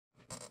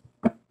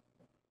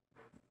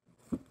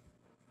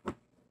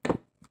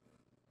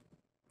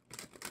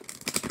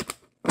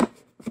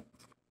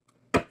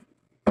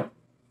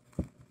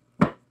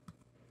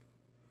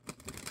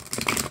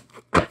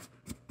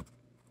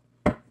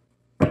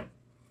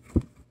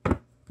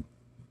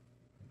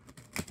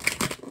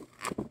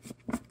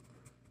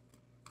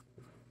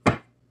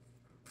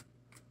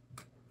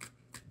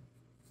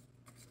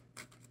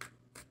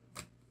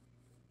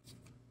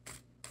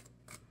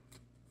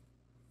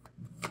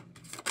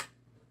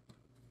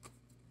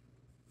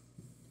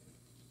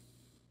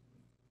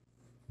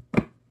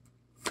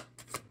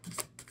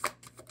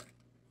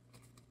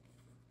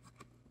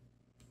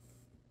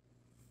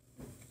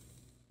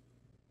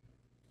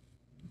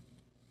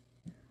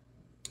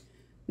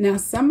Now,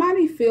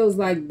 somebody feels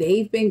like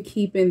they've been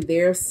keeping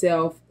their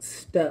self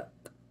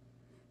stuck.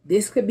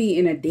 This could be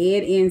in a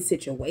dead end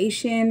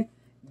situation.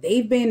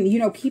 They've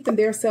been, keeping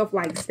their self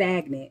like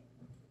stagnant.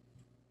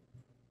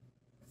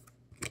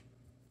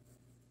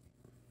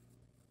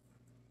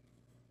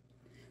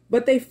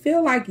 But they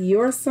feel like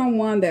you're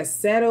someone that's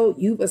settled.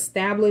 You've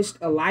established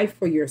a life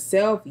for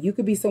yourself. You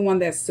could be someone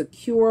that's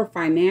secure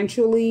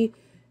financially.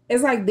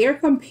 It's like they're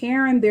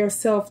comparing their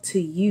self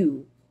to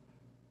you.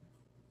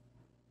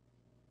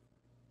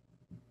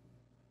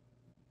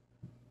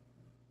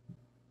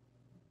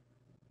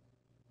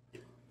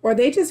 Or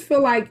they just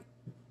feel like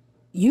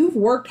you've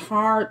worked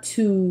hard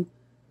to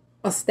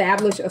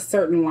establish a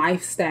certain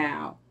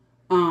lifestyle.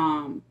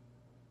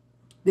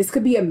 This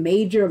could be a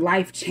major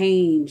life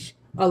change,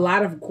 a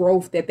lot of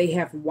growth that they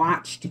have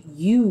watched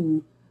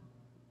you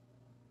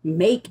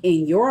make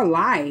in your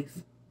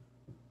life.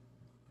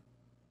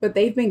 But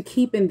they've been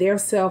keeping their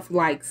self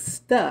like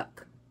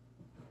stuck.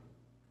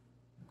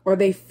 Or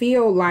they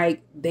feel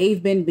like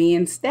they've been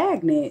being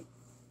stagnant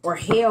or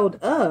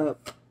held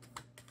up.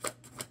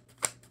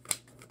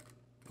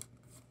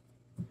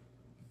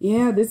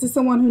 Yeah, this is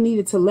someone who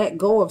needed to let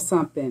go of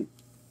something.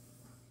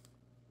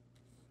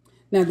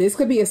 Now, this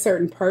could be a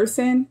certain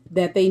person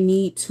that they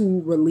need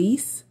to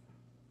release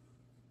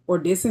or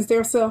distance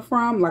themselves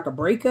from, like a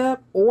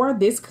breakup. Or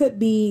this could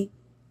be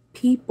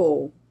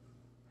people.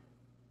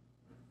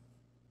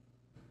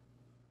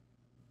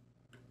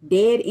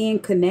 Dead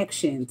end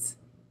connections.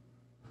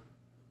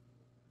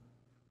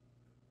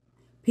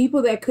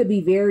 People that could be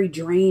very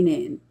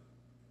draining.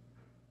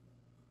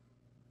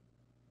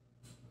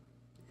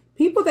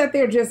 People that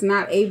they're just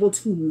not able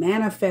to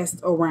manifest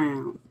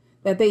around,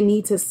 that they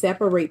need to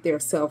separate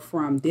themselves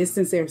from,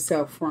 distance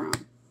themselves from.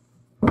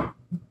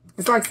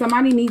 It's like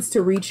somebody needs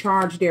to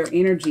recharge their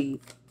energy,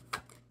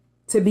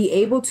 to be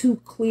able to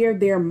clear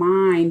their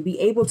mind, be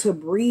able to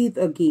breathe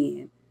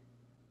again.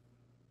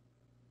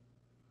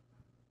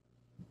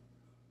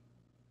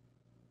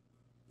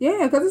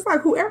 Yeah, because it's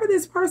like whoever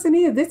this person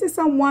is, this is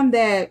someone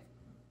that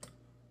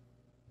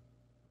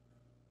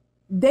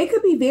they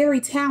could be very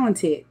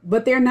talented,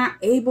 but they're not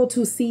able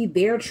to see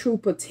their true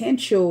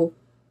potential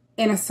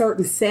in a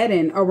certain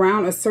setting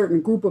around a certain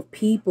group of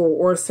people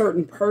or a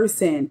certain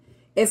person.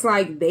 It's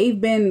like they've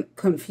been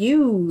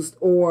confused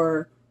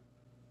or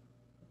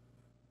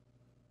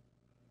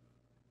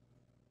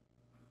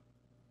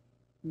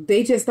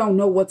they just don't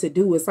know what to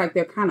do. It's like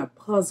they're kind of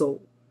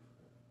puzzled.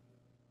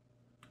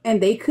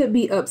 And they could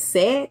be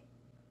upset.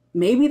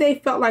 Maybe they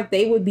felt like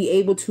they would be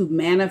able to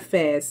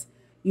manifest,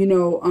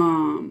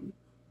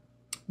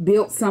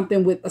 build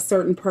something with a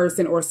certain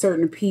person or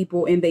certain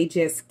people, and they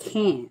just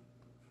can't.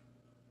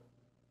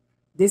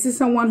 This is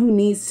someone who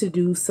needs to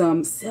do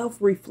some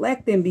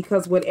self-reflecting,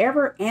 because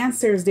whatever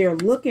answers they're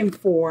looking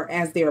for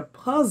as they're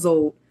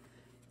puzzled,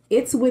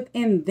 it's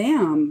within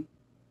them.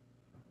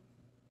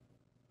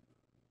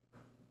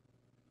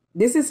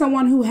 This is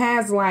someone who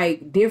has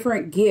like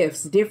different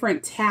gifts,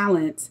 different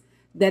talents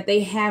that they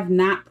have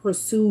not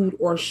pursued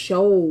or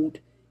showed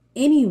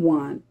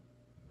anyone,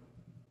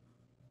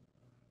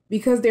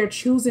 because they're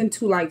choosing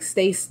to like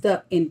stay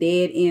stuck in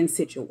dead end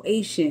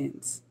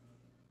situations.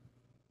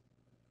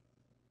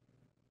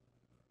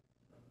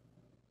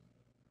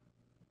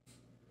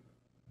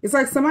 It's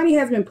like somebody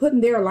has been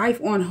putting their life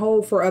on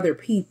hold for other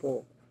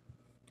people.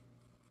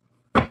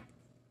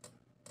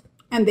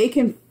 And they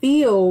can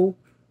feel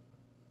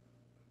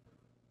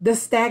the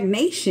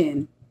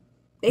stagnation.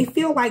 They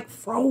feel like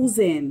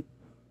frozen.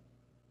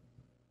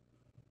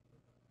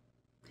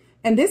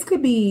 And this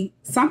could be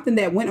something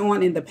that went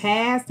on in the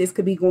past. This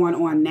could be going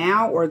on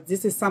now, or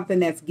this is something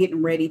that's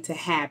getting ready to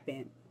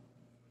happen.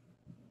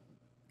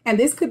 And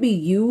this could be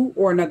you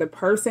or another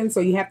person, so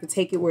you have to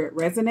take it where it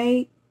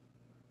resonates.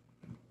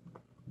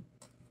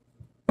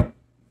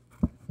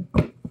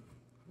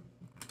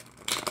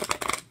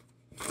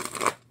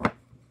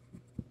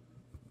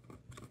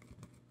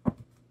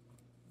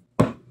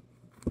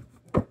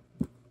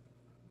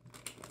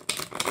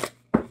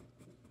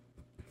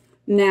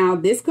 Now,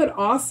 this could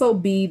also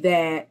be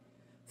that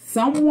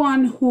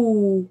someone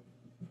who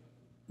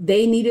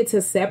they needed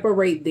to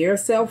separate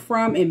themselves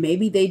from, and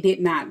maybe they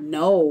did not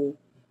know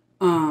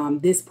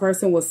this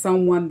person was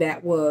someone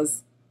that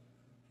was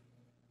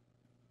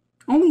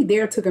only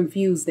there to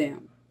confuse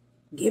them,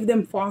 give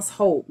them false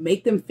hope,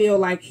 make them feel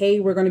like, hey,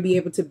 we're going to be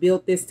able to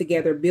build this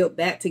together, build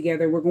that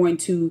together. We're going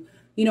to,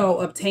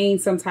 obtain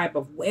some type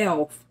of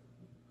wealth,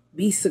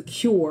 be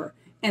secure.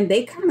 And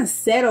they kind of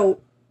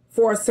settled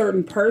for a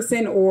certain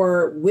person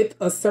or with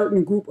a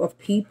certain group of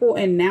people,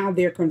 and now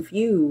they're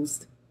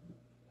confused.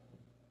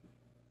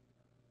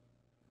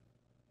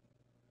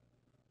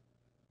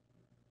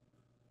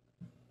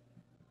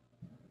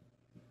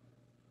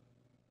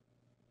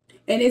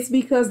 And it's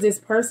because this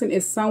person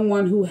is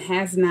someone who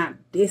has not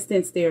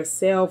distanced their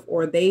self,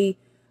 or they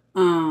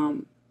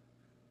could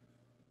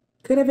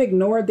have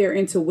ignored their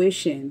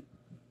intuition.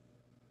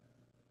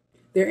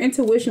 Their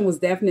intuition was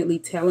definitely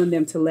telling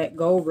them to let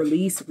go,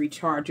 release,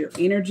 recharge your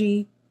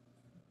energy.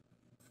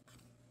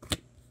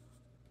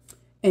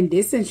 and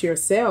distance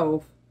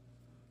yourself.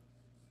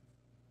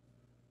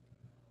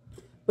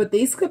 But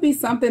these could be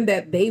something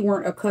that they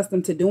weren't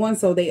accustomed to doing,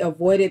 so they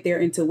avoided their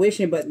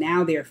intuition, but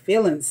now they're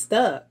feeling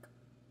stuck.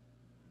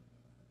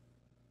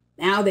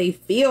 Now they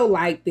feel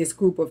like this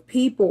group of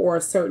people or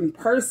a certain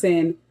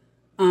person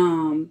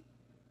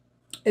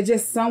is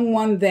just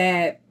someone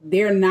that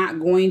they're not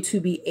going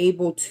to be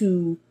able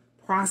to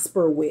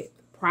prosper with,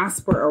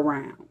 prosper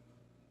around.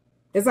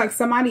 It's like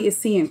somebody is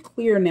seeing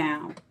clear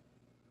now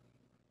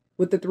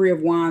with the Three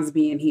of Wands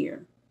being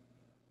here.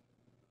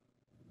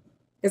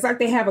 It's like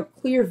they have a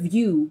clear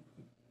view,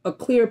 a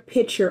clear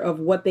picture of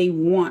what they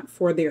want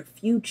for their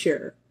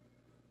future.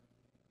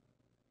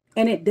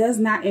 And it does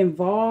not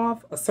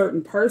involve a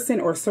certain person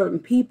or certain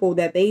people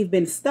that they've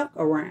been stuck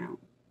around.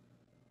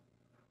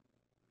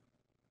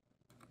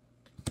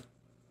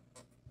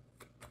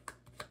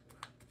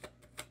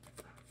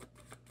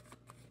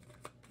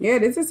 Yeah,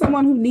 this is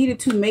someone who needed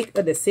to make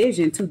a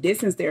decision to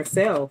distance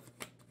themselves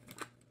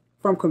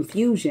from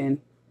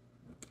confusion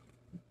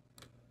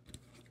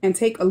and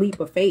take a leap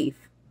of faith.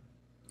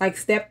 Like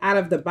step out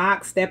of the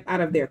box, step out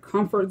of their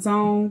comfort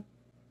zone.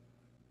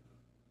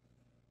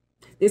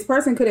 This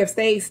person could have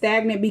stayed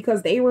stagnant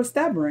because they were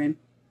stubborn.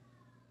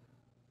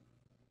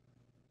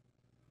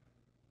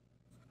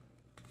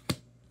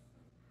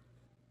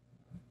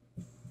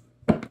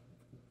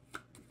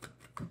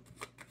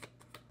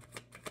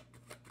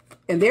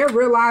 And they're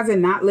realizing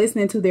not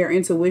listening to their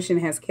intuition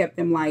has kept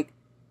them like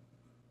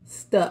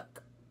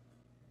stuck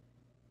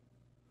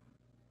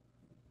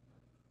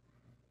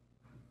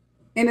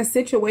in a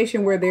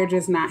situation where they're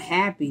just not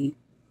happy.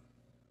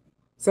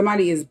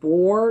 Somebody is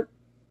bored.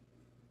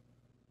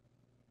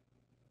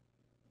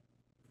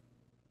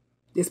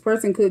 This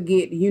person could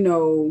get,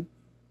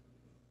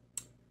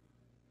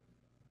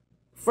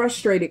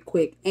 frustrated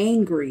quick,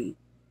 angry.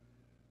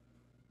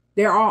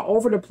 They're all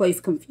over the place,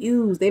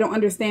 confused. They don't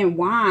understand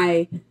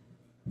why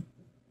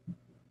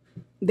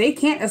they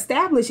can't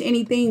establish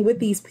anything with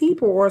these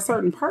people or a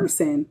certain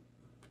person.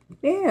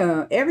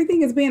 Yeah,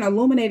 everything is being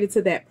illuminated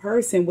to that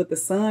person with the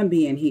sun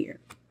being here.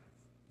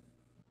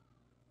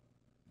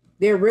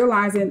 They're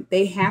realizing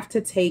they have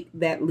to take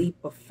that leap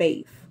of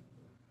faith.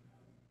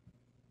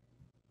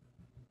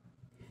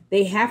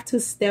 They have to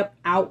step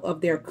out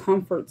of their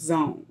comfort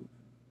zone.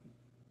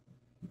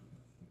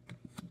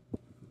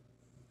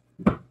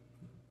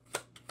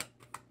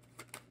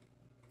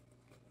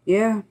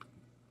 Yeah.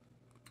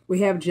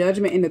 We have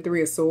Judgment in the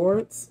Three of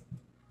Swords.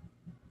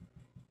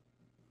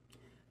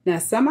 Now,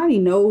 somebody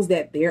knows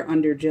that they're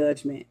under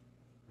judgment.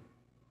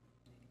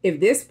 If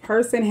this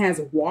person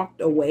has walked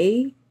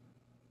away,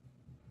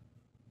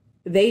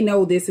 they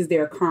know this is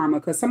their karma,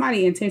 because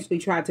somebody intentionally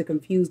tried to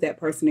confuse that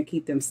person to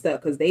keep them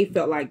stuck because they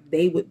felt like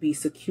they would be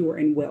secure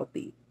and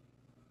wealthy.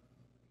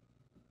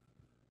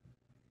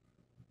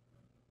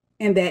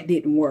 And that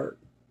didn't work.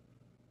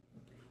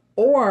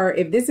 Or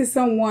if this is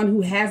someone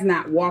who has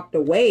not walked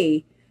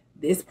away,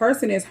 this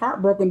person is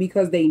heartbroken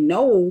because they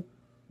know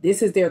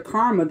this is their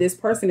karma. This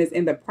person is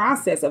in the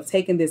process of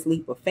taking this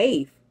leap of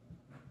faith.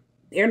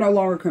 They're no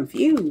longer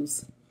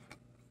confused.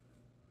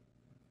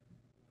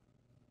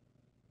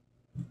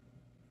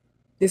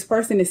 This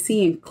person is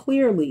seeing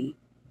clearly.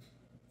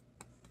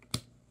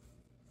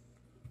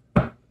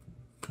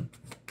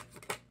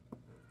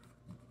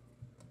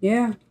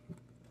 Yeah.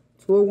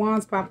 Two of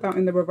Wands popped out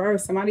in the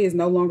reverse. Somebody is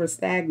no longer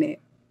stagnant.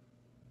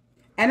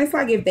 And it's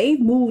like if they've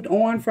moved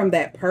on from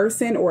that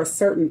person or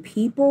certain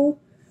people,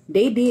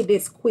 they did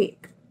this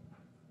quick.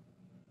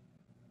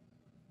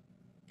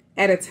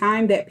 At a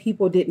time that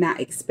people did not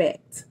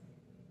expect.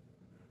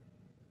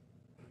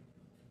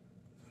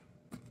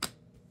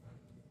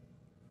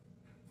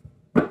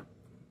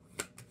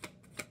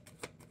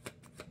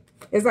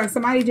 It's like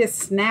somebody just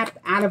snapped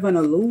out of an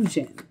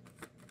illusion.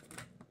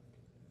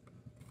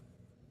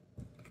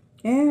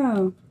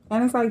 Yeah.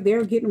 And it's like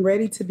they're getting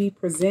ready to be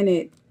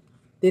presented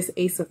this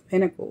Ace of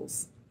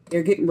Pentacles.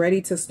 They're getting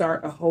ready to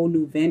start a whole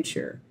new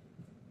venture.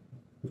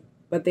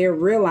 But they're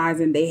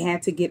realizing they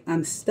had to get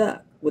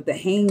unstuck with the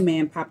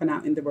Hangman popping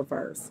out in the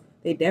reverse.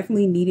 They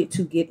definitely needed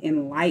to get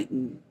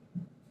enlightened.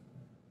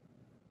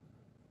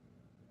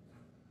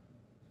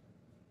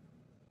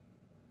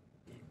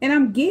 And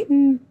I'm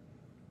getting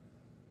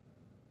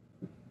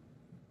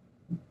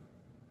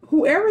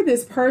whoever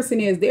this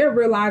person is, they're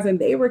realizing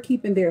they were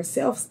keeping their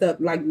self stuck.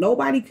 Like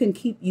nobody can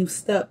keep you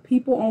stuck.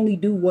 People only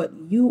do what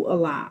you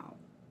allow.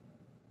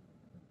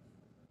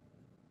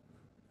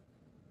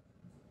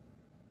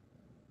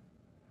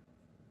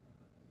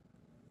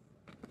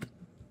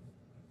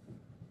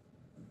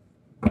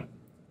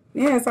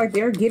 Yeah, it's like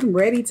they're getting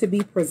ready to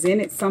be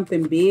presented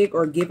something big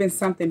or given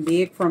something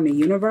big from the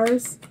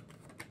universe.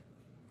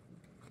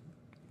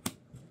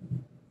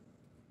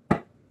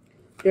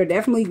 They're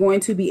definitely going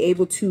to be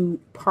able to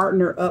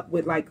partner up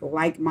with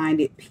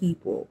like-minded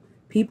people.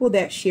 People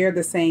that share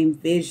the same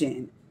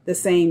vision, the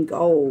same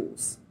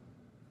goals.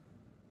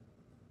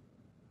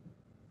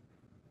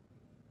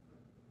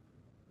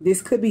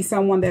 This could be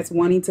someone that's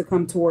wanting to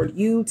come toward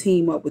you,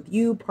 team up with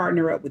you,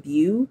 partner up with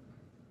you.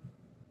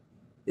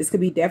 This could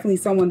be definitely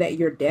someone that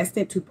you're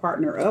destined to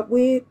partner up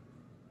with.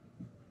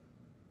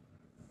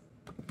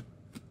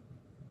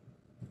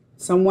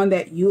 Someone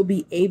that you'll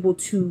be able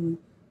to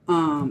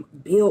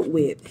build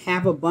with,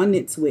 have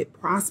abundance with,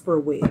 prosper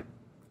with.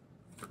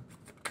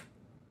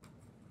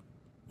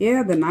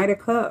 Yeah, the Knight of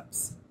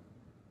Cups.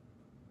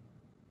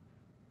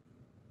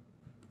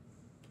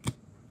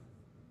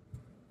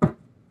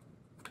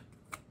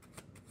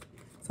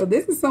 So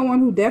this is someone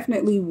who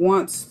definitely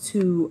wants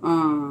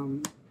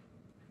to,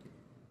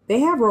 they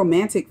have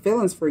romantic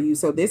feelings for you.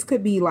 So this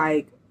could be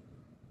like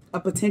a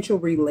potential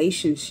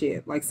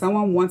relationship. Like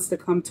someone wants to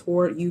come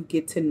toward you,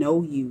 get to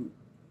know you.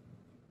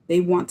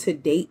 They want to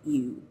date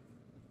you.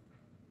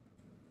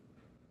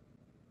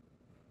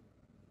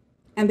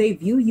 And they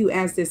view you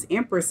as this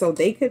empress. So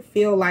they could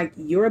feel like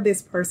you're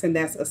this person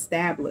that's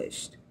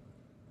established.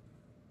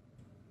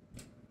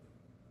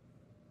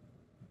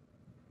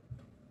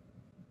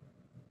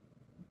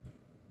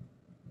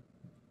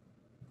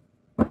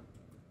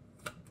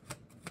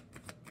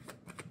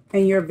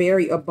 And you're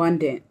very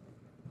abundant.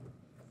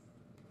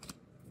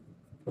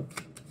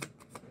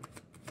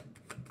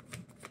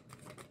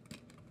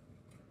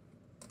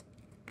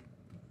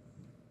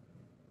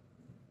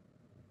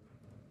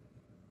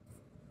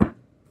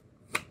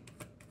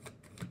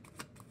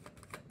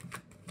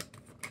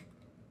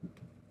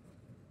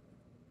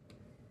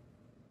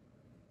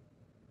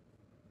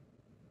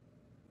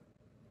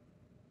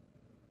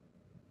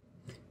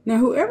 Now,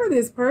 whoever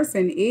this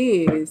person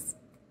is,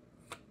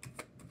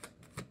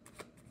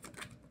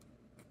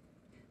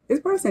 this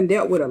person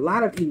dealt with a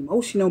lot of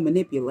emotional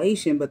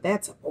manipulation, but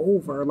that's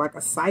over. Like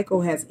a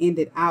cycle has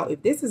ended out.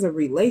 If this is a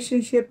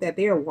relationship that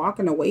they are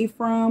walking away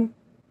from,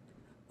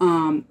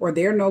 or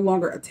they're no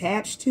longer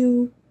attached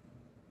to,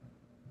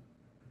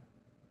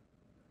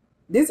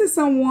 this is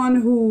someone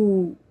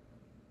who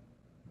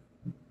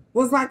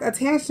was like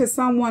attached to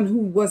someone who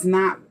was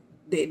not,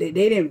 they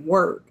didn't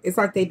work. It's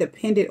like they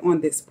depended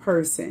on this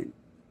person.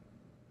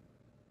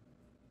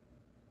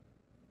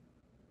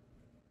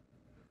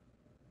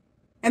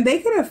 And they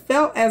could have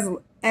felt as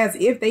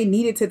if they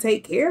needed to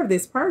take care of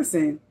this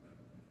person.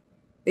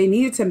 They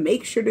needed to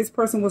make sure this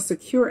person was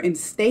secure and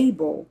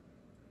stable.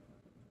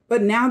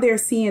 But now they're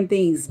seeing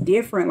things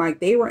different. Like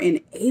they were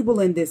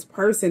enabling this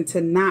person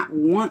to not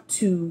want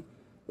to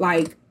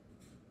like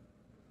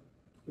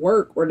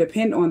work or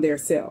depend on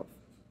theirself,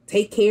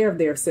 take care of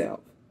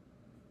theirself.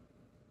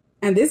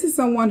 And this is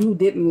someone who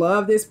didn't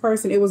love this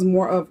person. It was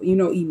more of, you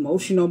know,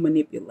 emotional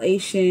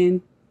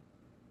manipulation,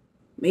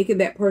 making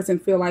that person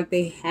feel like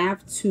they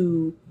have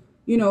to,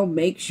 you know,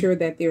 make sure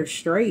that they're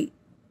straight.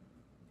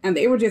 And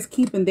they were just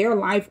keeping their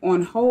life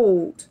on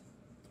hold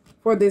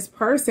for this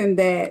person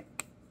that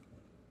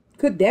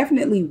could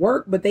definitely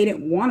work, but they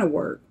didn't want to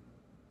work.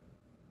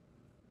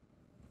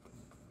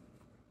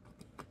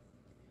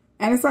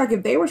 And it's like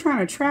if they were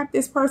trying to trap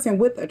this person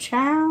with a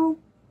child,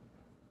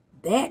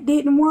 that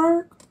didn't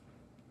work.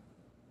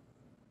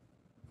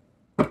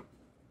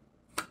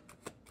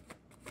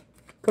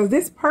 Because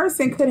this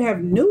person could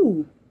have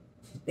knew.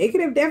 They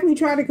could have definitely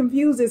tried to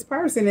confuse this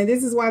person. And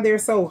this is why they're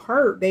so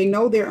hurt. They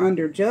know they're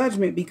under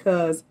judgment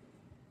because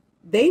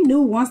they knew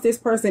once this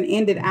person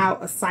ended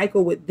out a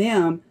cycle with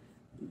them,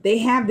 they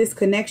have this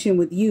connection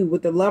with you,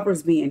 with the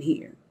Lovers being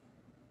here.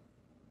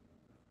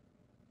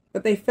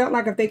 But they felt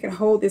like if they could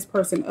hold this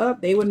person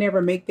up, they would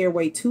never make their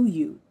way to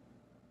you.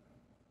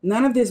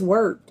 None of this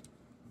worked.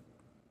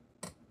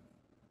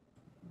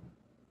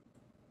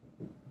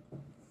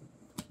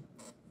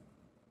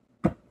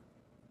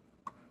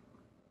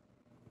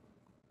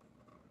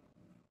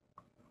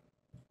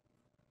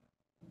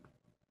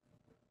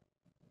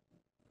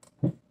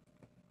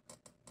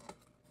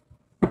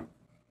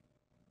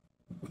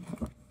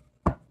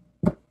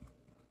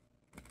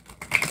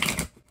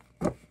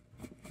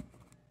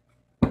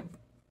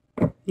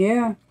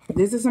 Yeah,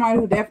 this is somebody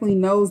who definitely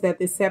knows that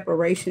this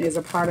separation is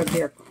a part of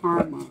their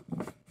karma.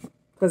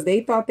 Because they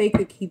thought they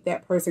could keep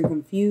that person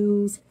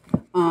confused.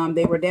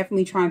 They were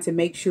definitely trying to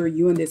make sure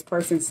you and this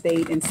person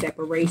stayed in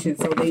separation.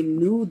 So they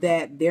knew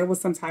that there was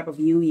some type of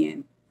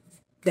union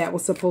that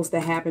was supposed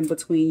to happen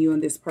between you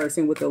and this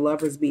person with the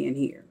Lovers being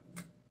here.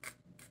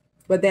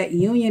 But that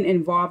union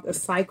involved a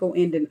cycle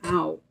ending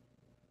out.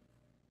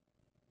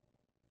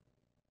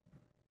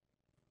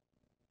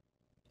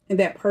 And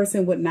that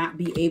person would not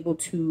be able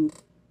to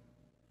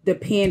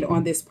depend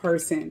on this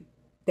person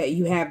that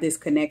you have this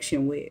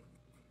connection with.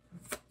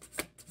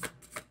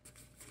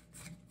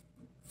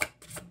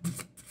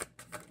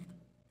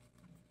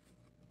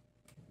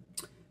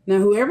 Now,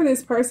 whoever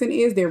this person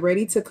is, they're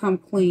ready to come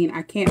clean.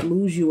 I can't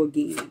lose you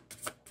again.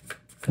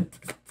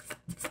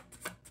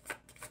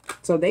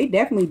 So they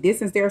definitely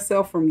distanced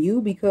themselves from you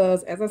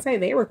because, as I say,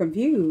 they were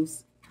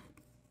confused.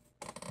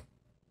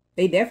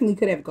 They definitely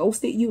could have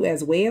ghosted you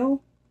as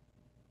well.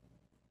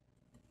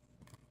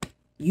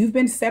 You've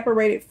been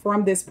separated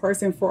from this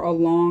person for a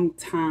long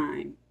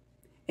time.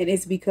 And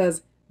it's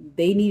because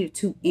they needed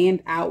to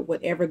end out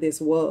whatever this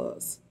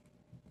was.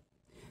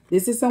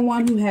 This is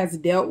someone who has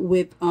dealt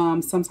with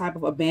some type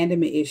of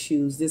abandonment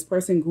issues. This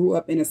person grew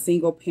up in a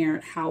single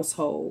parent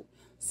household.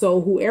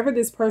 So whoever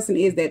this person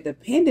is that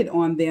depended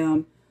on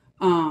them,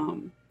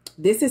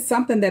 this is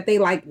something that they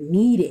like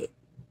needed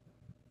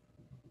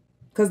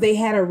because they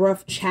had a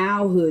rough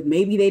childhood.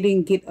 Maybe they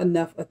didn't get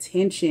enough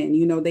attention.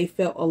 You know, they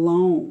felt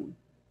alone.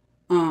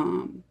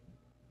 And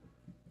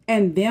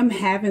them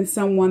having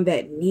someone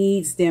that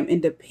needs them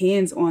and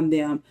depends on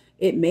them,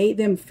 it made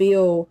them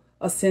feel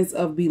a sense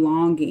of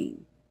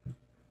belonging.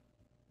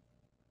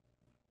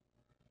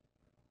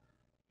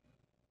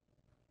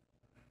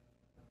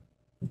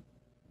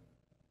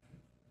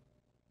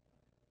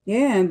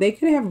 Yeah, and they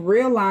could have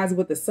realized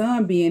with the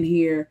sun being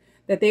here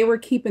that they were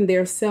keeping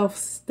their self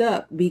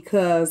stuck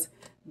because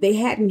they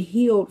hadn't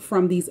healed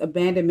from these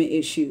abandonment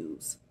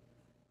issues.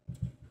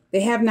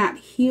 They have not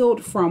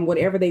healed from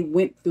whatever they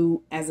went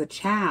through as a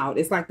child.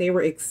 It's like they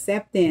were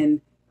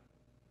accepting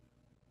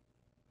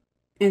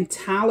and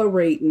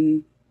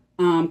tolerating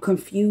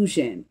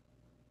confusion,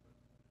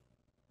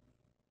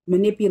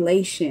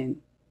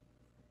 manipulation,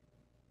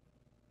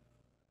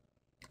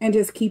 and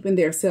just keeping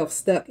themselves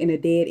stuck in a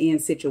dead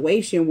end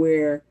situation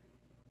where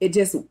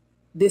this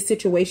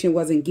situation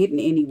wasn't getting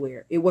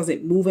anywhere. It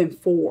wasn't moving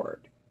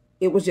forward.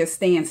 It was just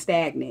staying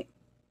stagnant.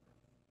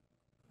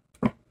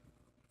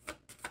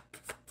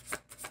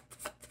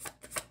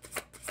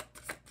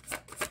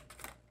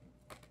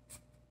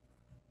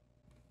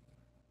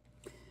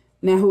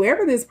 Now,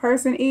 whoever this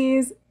person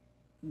is,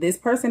 this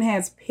person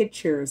has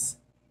pictures.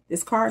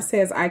 This card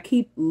says, I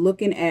keep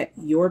looking at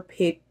your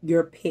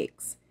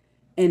pics,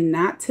 and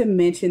not to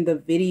mention the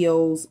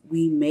videos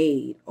we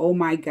made. Oh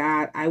my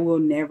God, I will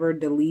never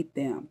delete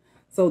them.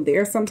 So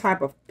there's some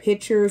type of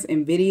pictures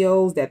and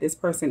videos that this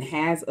person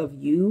has of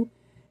you.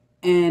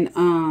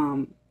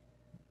 And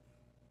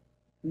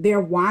they're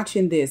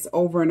watching this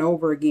over and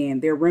over again.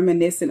 They're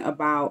reminiscing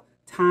about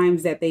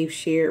times that they've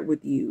shared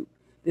with you.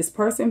 This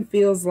person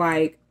feels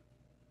like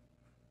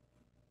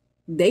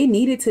they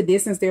needed to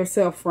distance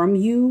themselves from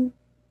you,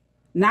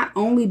 not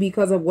only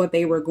because of what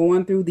they were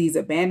going through, these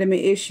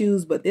abandonment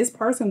issues, but this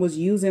person was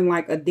using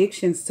like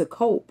addictions to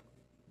cope.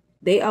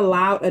 They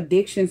allowed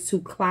addictions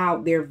to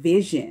cloud their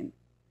vision.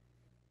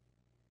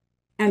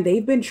 And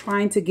they've been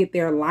trying to get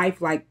their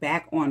life like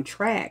back on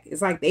track.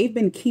 It's like they've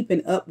been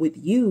keeping up with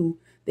you.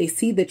 They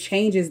see the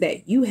changes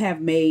that you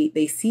have made.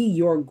 They see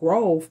your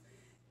growth.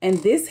 And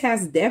this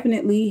has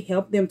definitely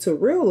helped them to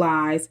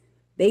realize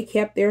they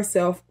kept their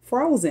self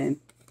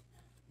frozen.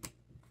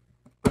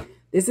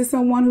 This is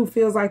someone who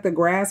feels like the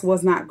grass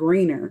was not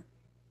greener.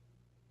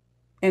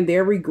 And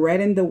they're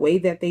regretting the way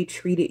that they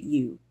treated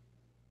you.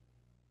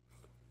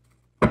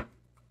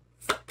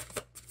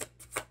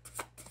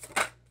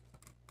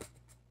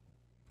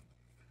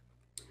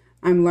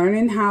 I'm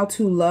learning how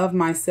to love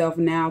myself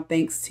now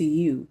thanks to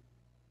you.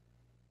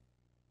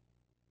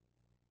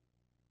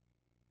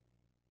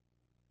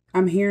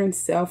 I'm hearing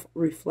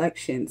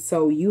self-reflection.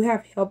 So you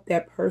have helped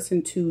that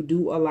person to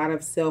do a lot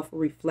of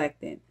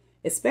self-reflecting,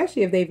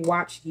 especially if they've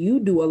watched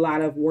you do a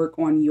lot of work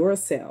on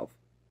yourself.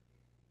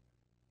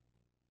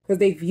 Because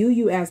they view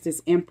you as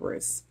this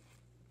empress.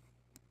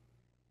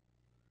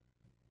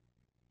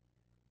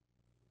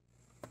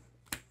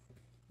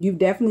 You've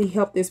definitely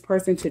helped this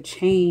person to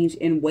change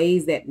in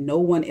ways that no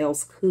one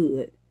else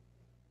could.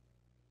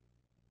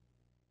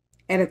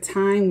 At a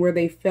time where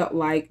they felt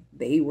like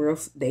they were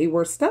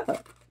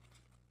stuck.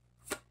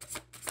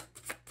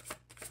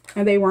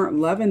 And they weren't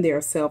loving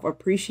their self,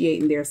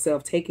 appreciating their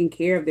self, taking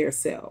care of their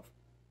self.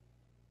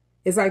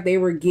 It's like they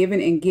were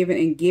given and given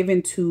and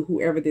given to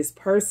whoever this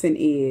person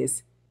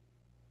is.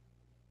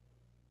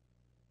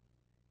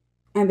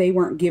 And they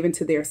weren't given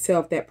to their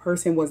self. That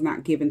person was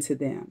not given to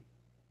them.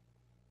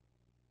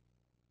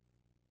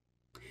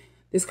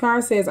 This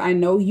card says, I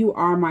know you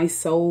are my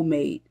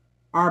soulmate.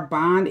 Our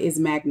bond is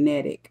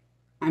magnetic.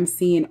 I'm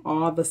seeing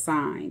all the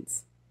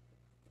signs.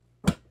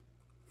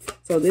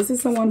 So this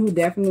is someone who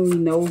definitely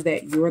knows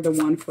that you're the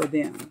one for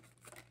them.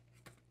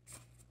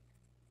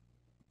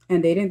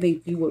 And they didn't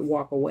think you would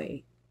walk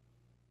away.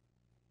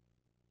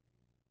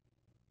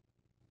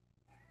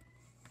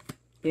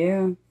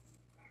 Yeah.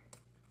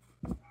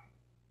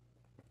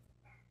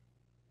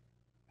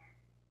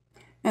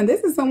 And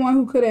this is someone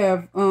who could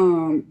have,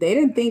 they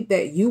didn't think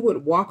that you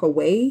would walk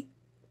away.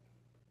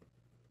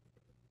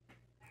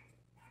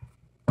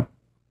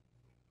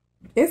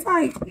 It's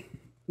like,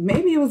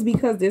 maybe it was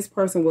because this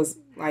person was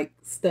like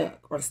stuck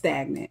or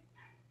stagnant.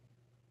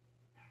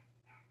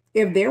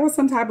 If there was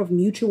some type of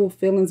mutual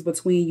feelings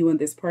between you and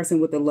this person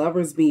with the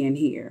lovers being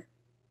here,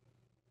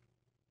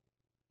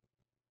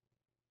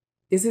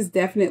 this is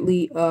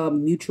definitely a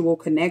mutual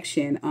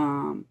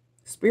connection,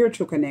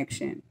 spiritual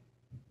connection.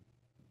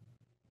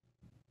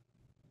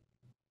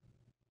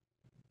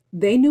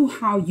 They knew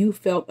how you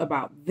felt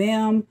about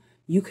them.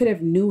 You could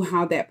have knew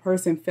how that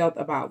person felt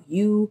about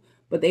you,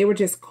 but they were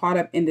just caught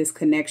up in this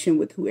connection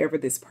with whoever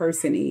this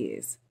person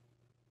is.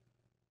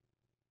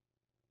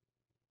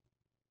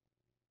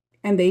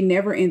 And they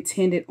never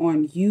intended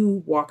on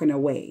you walking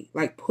away,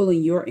 like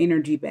pulling your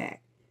energy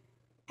back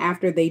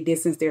after they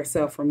distanced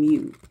themselves from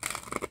you.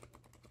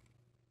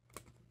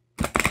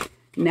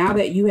 Now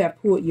that you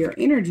have pulled your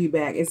energy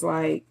back, it's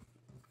like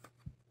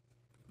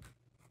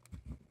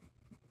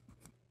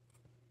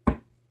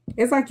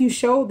It's like you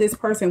showed this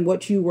person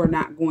what you were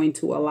not going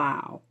to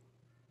allow.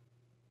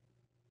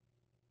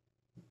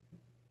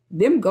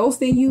 Them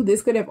ghosting you,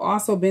 this could have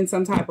also been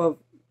some type of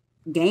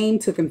game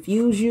to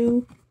confuse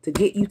you, to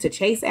get you to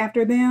chase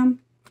after them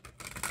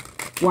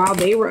while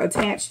they were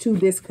attached to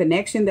this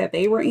connection that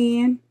they were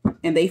in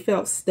and they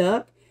felt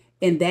stuck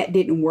and that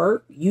didn't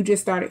work. You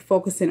just started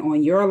focusing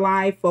on your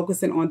life,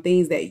 focusing on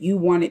things that you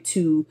wanted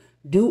to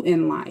do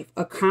in life,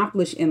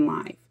 accomplish in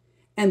life.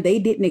 And they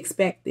didn't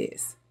expect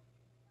this.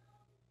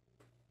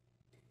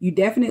 You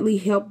definitely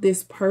helped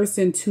this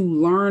person to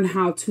learn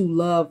how to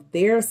love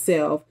their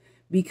self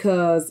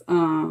because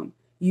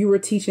you were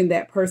teaching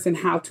that person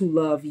how to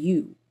love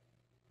you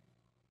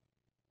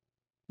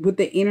with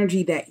the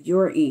energy that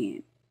you're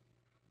in.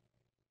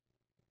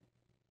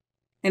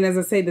 And as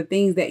I say, the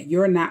things that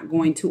you're not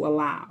going to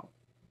allow.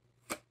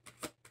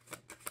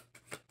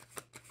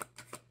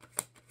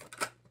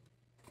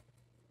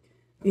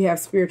 You have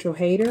spiritual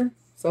hater.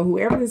 So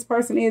whoever this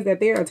person is that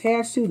they're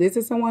attached to, this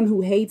is someone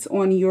who hates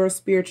on your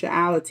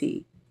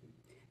spirituality.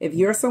 If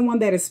you're someone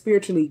that is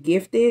spiritually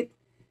gifted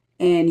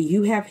and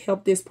you have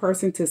helped this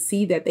person to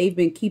see that they've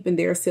been keeping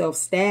themselves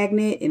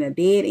stagnant in a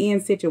dead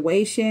end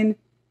situation,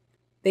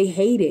 they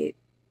hate it.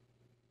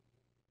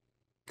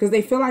 Because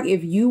they feel like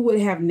if you would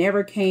have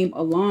never came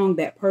along,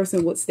 that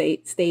person would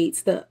stayed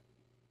stuck.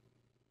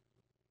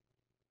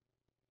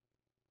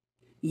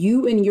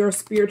 You and your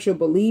spiritual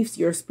beliefs,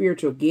 your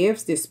spiritual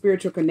gifts, this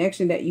spiritual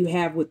connection that you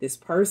have with this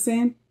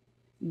person,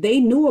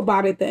 they knew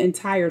about it the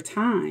entire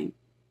time.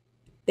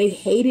 They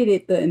hated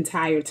it the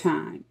entire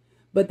time.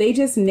 But they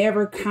just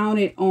never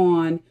counted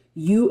on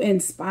you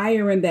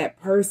inspiring that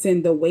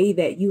person the way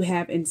that you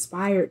have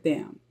inspired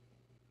them.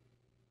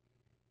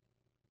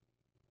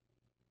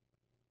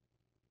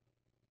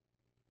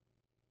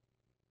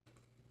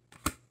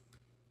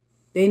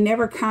 They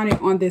never counted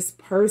on this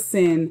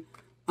person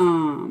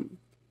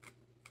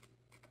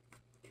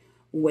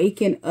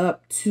waking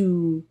up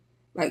to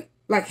like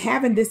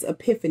having this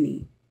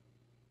epiphany.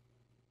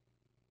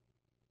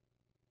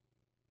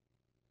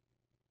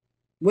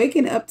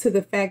 Waking up to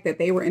the fact that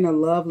they were in a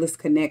loveless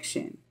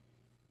connection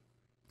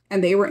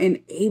and they were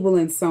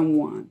enabling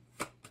someone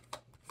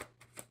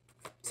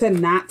to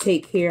not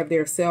take care of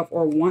their self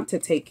or want to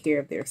take care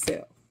of their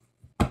self.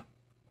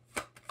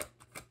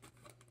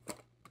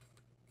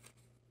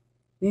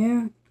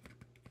 Yeah.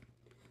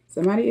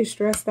 Somebody is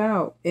stressed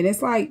out. And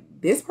it's like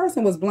this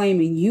person was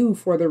blaming you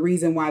for the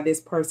reason why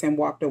this person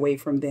walked away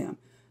from them.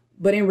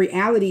 But in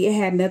reality, it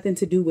had nothing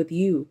to do with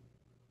you.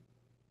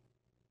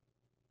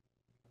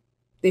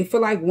 They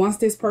feel like once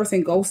this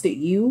person ghosted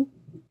you,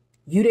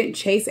 you didn't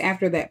chase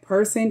after that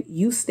person.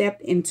 You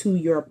stepped into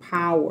your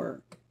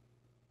power.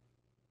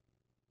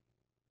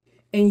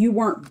 And you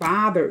weren't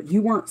bothered.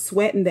 You weren't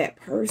sweating that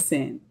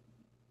person.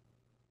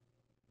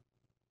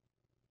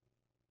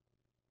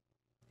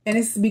 And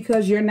it's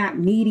because you're not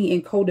needy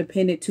and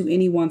codependent to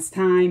anyone's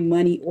time,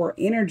 money, or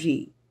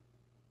energy.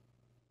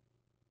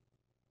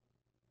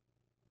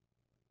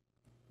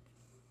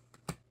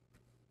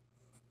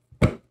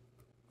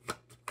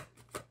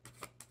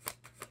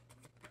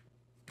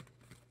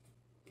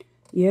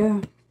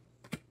 Yeah.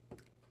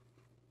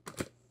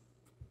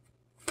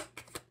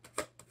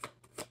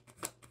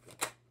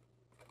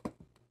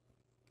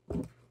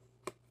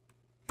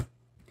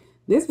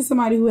 This is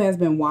somebody who has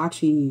been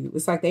watching you.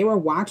 It's like they were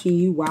watching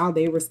you while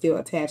they were still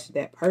attached to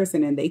that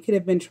person. And they could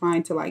have been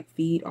trying to like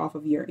feed off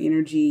of your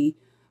energy,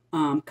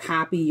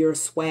 copy your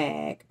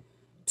swag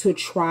to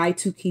try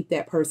to keep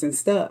that person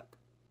stuck.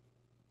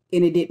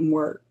 And it didn't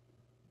work.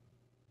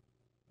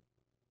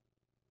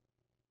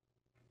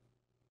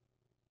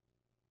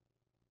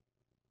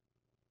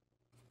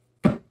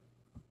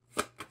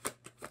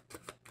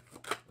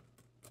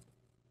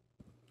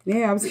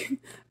 Yeah,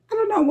 I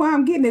don't know why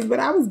I'm getting this, but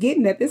I was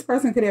getting that this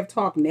person could have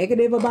talked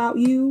negative about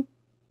you.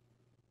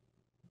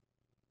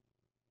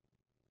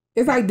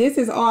 It's like this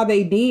is all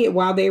they did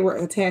while they were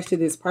attached to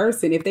this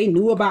person. If they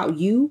knew about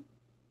you,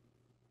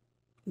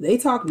 they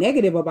talked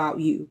negative about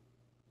you.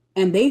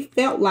 And they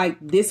felt like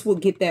this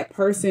would get that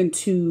person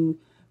to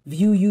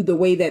view you the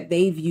way that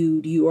they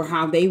viewed you or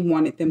how they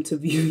wanted them to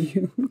view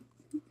you.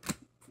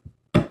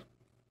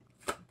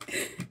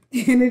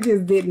 And it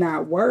just did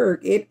not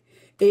work. It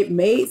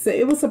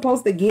was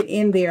supposed to get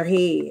in their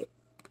head.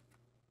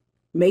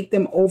 Make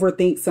them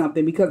overthink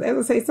something. Because as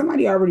I say,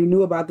 somebody already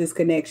knew about this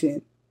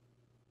connection.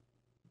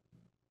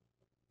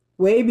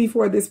 Way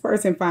before this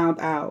person found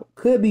out.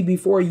 Could be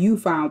before you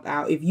found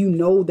out. If you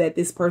know that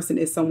this person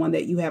is someone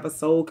that you have a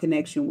soul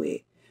connection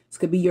with. This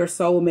could be your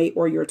soulmate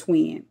or your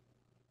twin.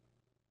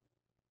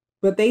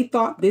 But they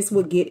thought this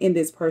would get in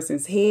this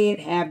person's head.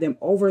 Have them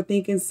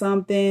overthinking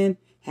something.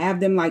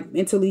 Have them like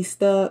mentally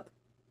stuck.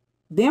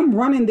 Them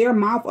running their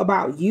mouth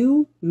about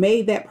you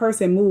made that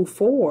person move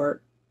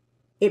forward.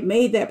 It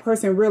made that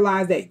person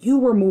realize that you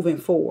were moving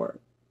forward.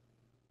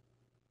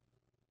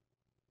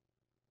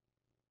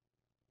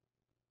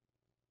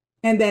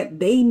 And that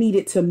they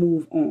needed to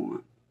move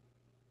on.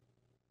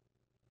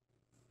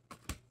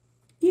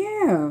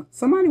 Yeah,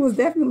 somebody was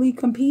definitely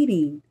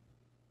competing.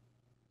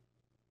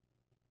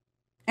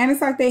 And it's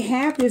like they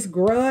have this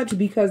grudge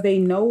because they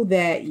know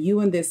that you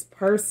and this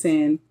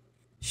person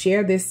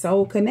share this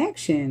soul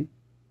connection.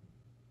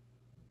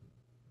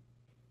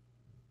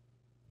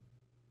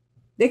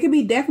 They could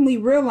be definitely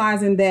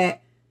realizing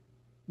that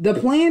the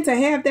plan to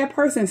have that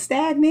person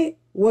stagnant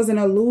was an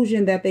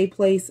illusion that they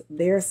placed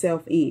their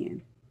self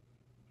in.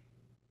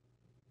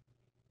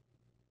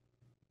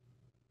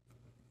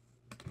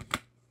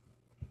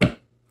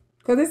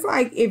 Because it's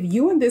like if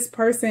you and this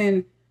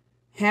person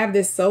have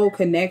this soul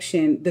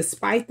connection,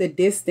 despite the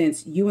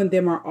distance, you and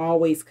them are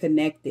always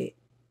connected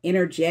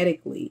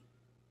energetically.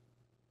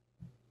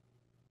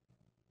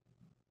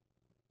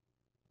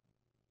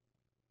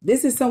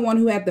 This is someone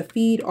who had to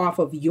feed off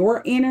of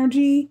your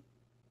energy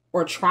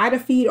or try to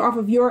feed off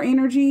of your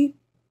energy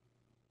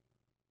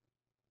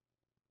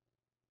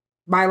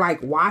by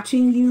like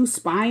watching you,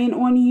 spying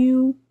on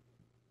you,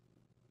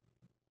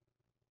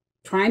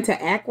 trying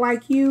to act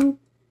like you.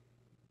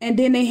 And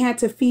then they had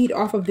to feed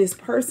off of this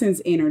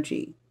person's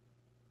energy.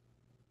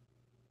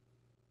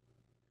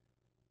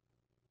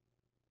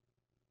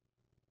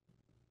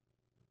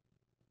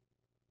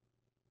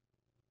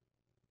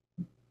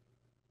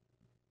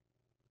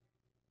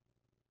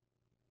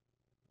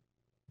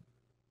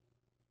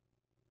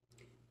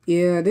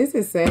 Yeah, this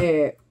is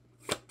sad.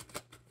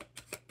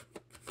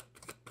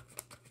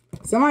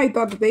 Somebody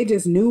thought that they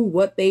just knew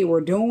what they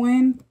were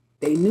doing.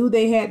 They knew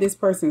they had this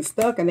person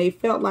stuck, and they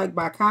felt like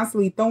by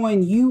constantly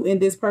throwing you in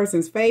this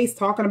person's face,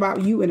 talking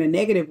about you in a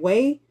negative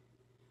way,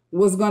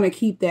 was going to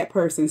keep that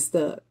person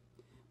stuck.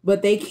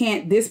 But they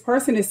can't. This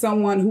person is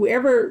someone,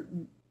 whoever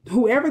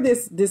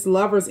this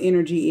lover's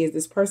energy is,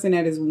 this person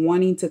that is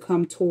wanting to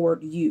come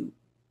toward you.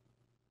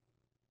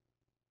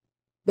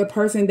 The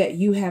person that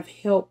you have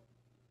helped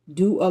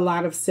do a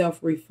lot of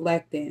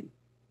self-reflecting,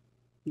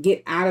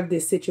 get out of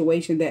this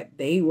situation that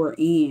they were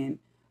in.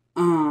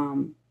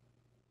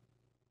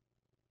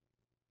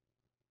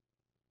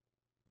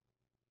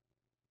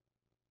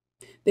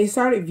 They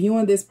started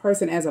viewing this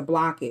person as a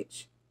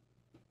blockage.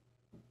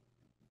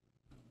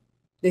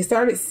 They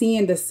started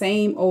seeing the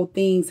same old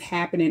things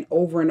happening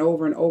over and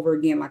over and over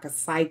again, like a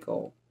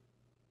cycle.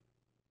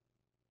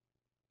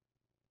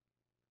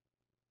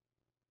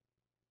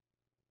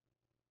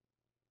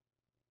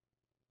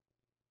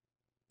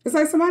 It's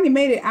like somebody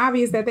made it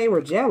obvious that they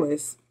were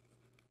jealous,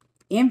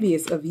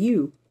 envious of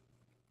you.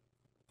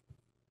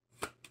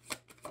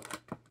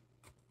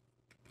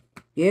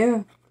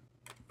 Yeah.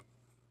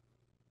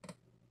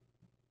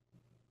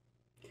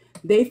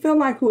 They feel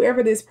like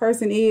whoever this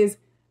person is,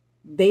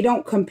 they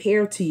don't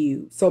compare to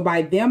you. So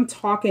by them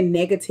talking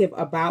negative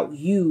about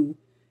you,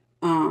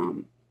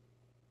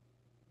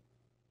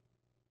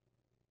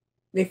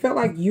 they felt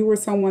like you were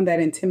someone that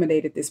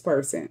intimidated this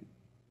person.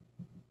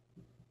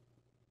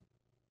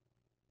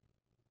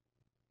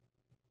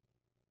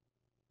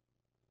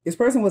 This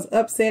person was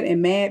upset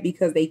and mad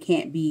because they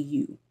can't be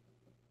you.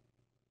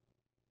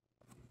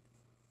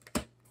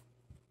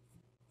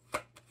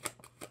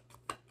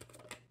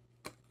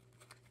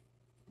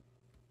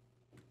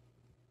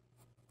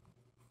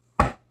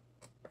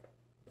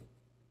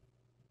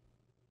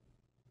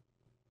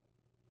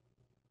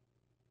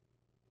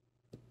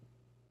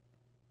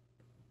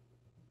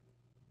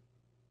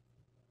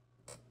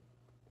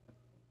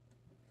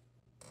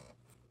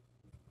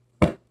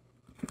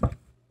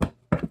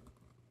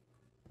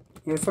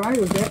 Yeah, somebody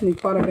was definitely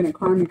caught up in a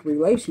karmic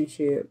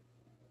relationship.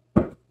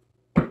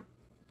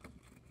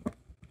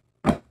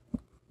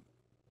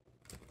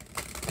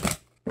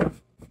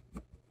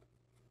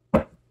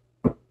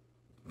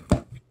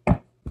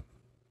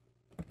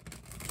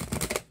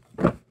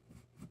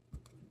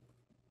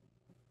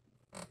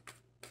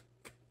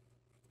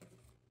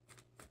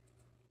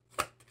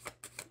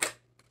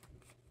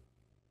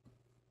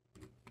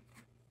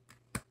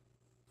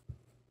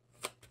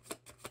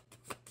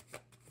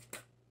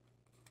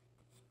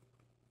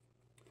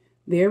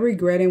 They're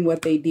regretting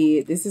what they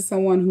did. This is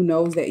someone who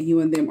knows that you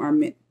and them are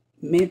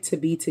meant to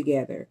be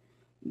together.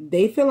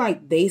 They feel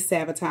like they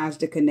sabotaged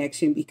the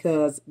connection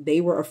because they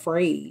were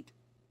afraid.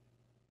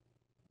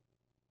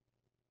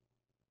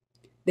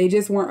 They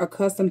just weren't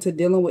accustomed to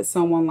dealing with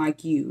someone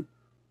like you,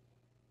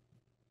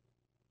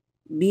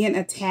 being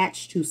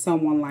attached to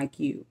someone like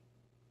you.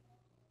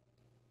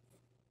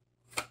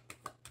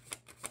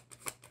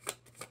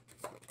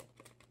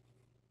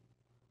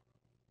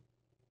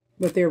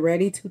 But they're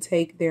ready to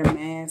take their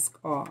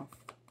mask off.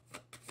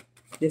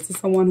 This is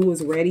someone who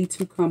is ready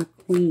to come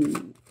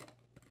clean.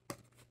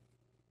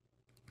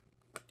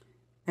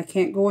 I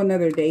can't go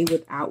another day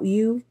without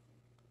you.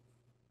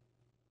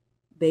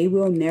 They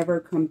will never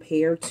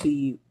compare to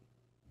you.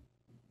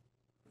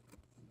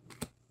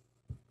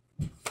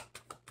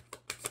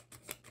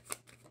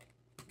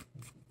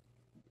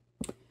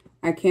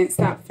 I can't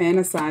stop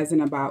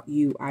fantasizing about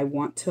you. I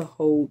want to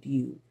hold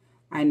you.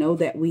 I know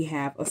that we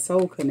have a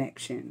soul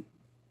connection.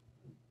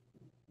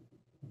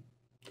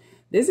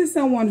 This is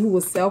someone who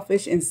was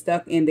selfish and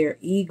stuck in their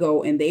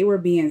ego, and they were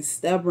being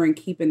stubborn,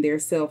 keeping their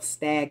self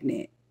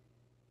stagnant.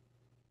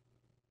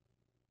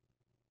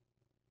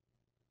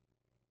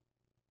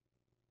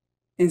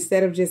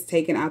 instead of just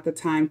taking out the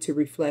time to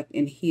reflect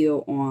and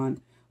heal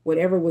on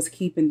whatever was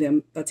keeping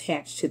them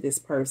attached to this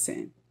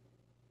person.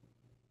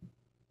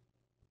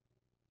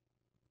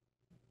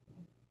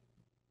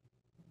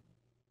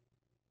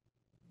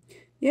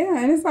 Yeah,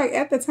 and it's like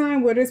at the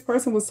time where this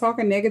person was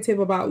talking negative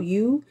about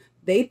you,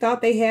 they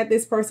thought they had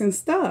this person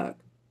stuck.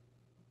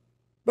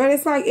 But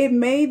it's like it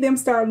made them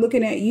start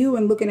looking at you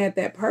and looking at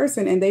that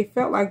person, and they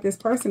felt like this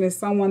person is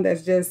someone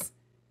that's just,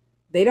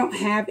 they don't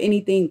have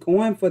anything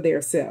going for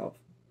themselves.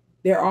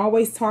 They're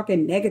always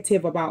talking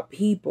negative about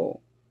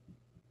people.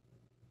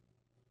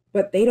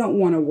 But they don't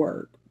want to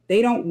work.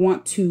 They don't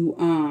want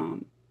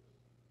to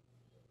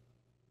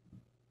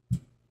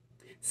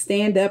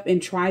stand up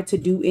and try to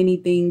do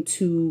anything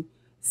to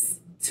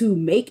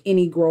make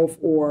any growth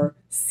or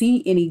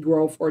see any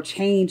growth or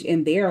change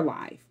in their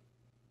life.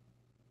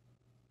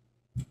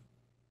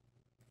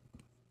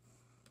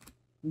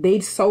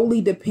 They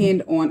solely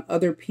depend on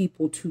other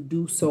people to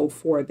do so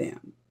for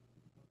them.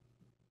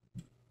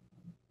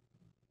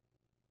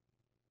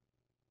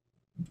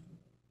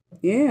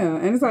 Yeah,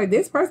 and it's like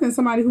this person is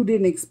somebody who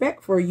didn't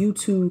expect for you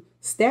to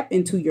step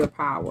into your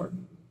power.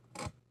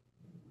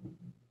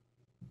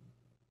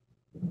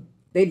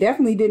 They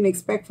definitely didn't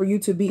expect for you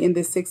to be in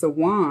this Six of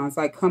Wands,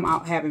 like come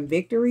out having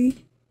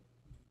victory.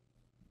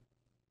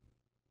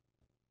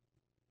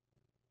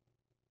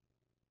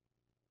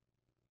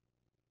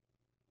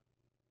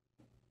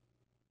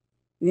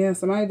 Yeah,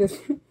 somebody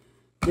just,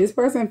 this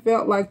person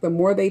felt like the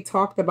more they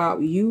talked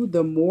about you,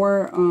 the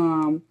more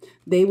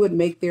they would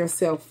make their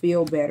self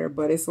feel better.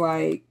 But it's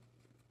like,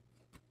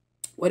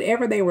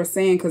 whatever they were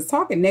saying, because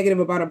talking negative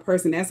about a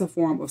person, that's a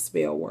form of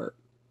spell work.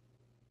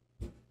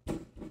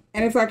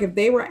 And it's like if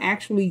they were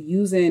actually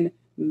using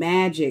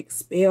magic,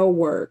 spell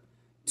work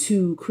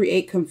to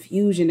create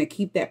confusion, to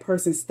keep that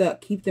person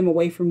stuck, keep them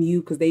away from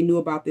you because they knew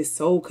about this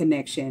soul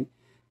connection,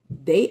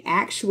 they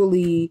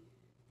actually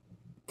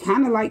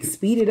kind of like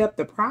speeded up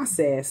the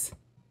process.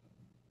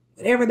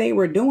 Whatever they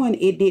were doing,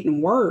 it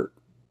didn't work.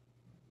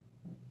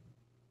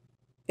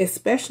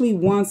 Especially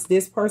once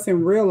this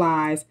person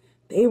realized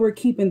they were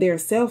keeping their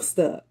self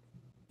stuck.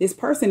 This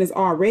person is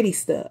already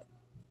stuck.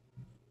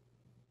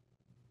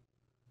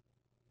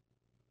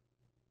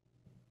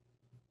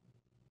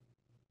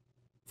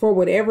 For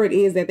whatever it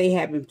is that they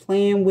have been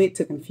playing with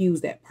to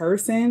confuse that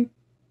person.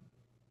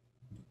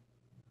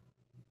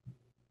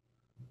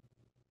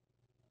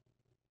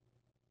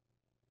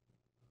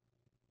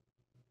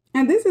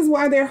 And this is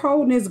why they're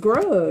holding this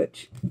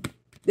grudge.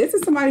 This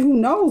is somebody who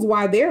knows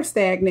why they're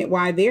stagnant,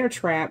 why they're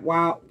trapped,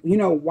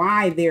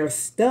 why they're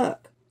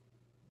stuck.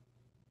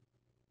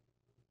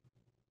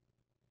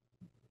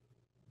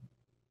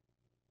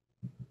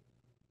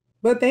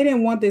 But they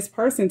didn't want this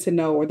person to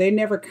know, or they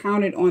never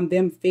counted on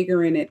them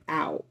figuring it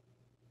out.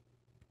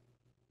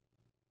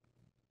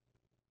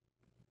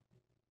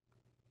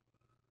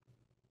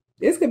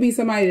 This could be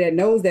somebody that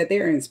knows that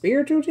they're in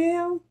spiritual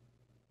jail.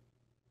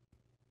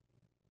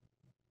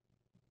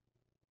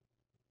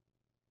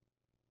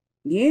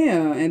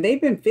 Yeah, and they've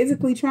been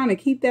physically trying to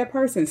keep that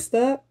person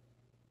stuck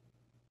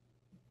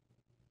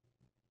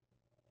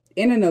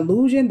in an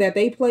illusion that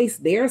they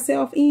placed their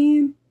self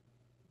in.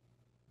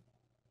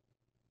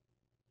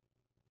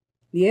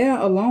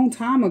 Yeah, a long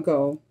time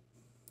ago.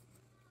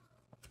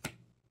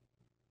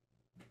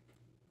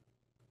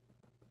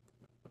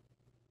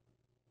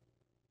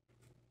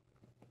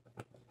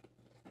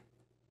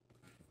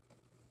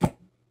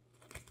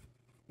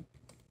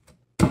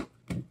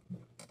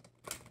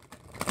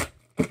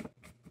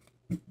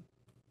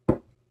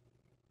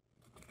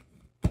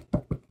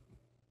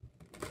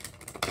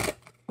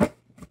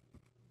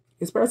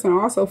 This person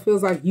also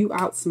feels like you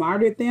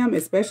outsmarted them,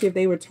 especially if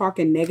they were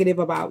talking negative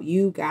about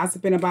you,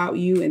 gossiping about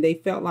you, and they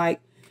felt like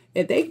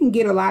if they can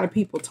get a lot of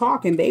people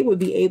talking, they would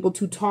be able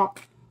to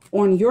talk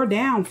on your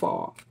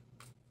downfall.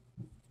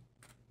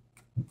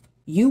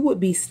 You would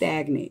be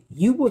stagnant.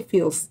 You would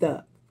feel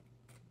stuck.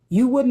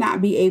 You would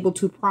not be able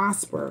to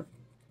prosper.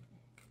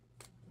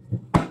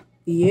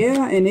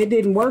 Yeah, and it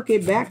didn't work.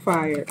 It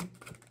backfired.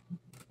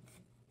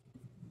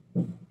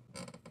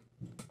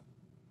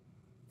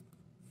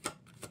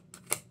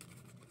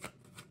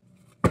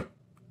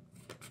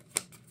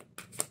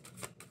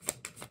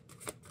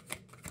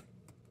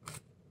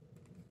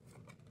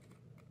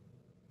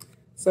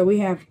 So we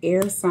have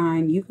air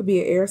sign. You could be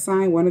an air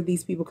sign. One of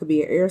these people could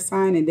be an air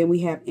sign. And then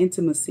we have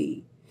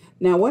intimacy.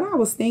 Now, what I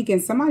was thinking,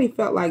 somebody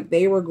felt like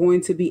they were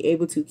going to be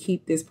able to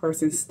keep this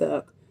person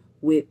stuck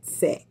with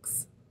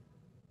sex.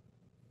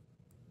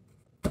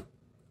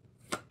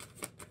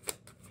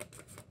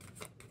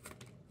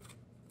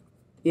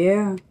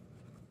 Yeah.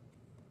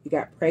 You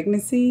got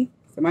pregnancy.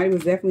 Somebody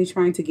was definitely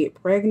trying to get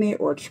pregnant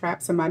or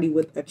trap somebody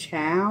with a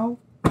child.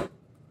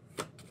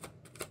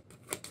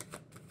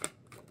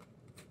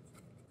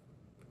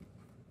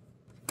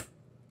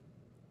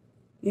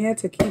 Yeah,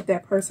 to keep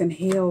that person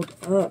held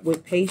up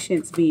with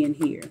patience being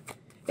here.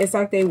 It's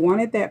like they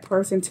wanted that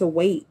person to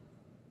wait.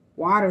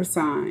 Water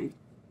sign.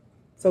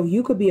 So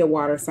you could be a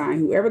water sign.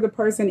 Whoever the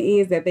person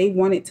is that they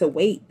wanted to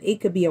wait, they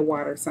could be a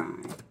water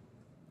sign.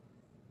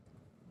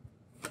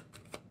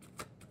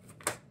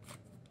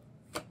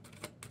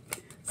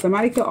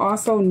 Somebody could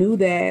also knew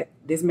that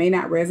this may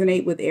not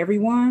resonate with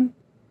everyone,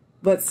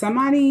 but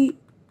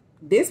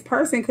this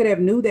person could have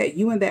knew that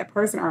you and that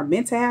person are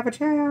meant to have a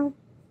child.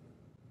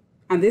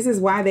 And this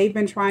is why they've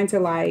been trying to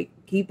like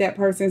keep that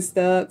person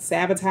stuck,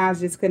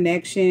 sabotage this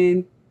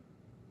connection,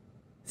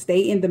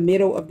 stay in the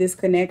middle of this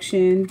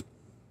connection.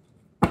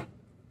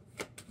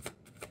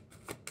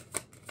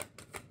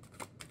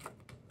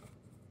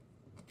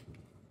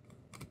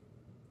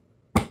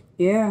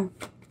 Yeah.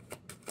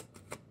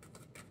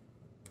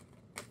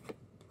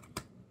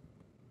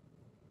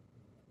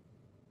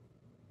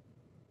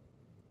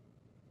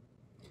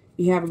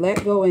 You have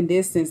let go and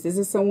distance. This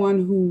is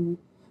someone who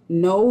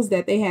knows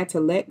that they had to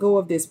let go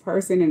of this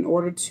person in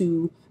order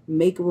to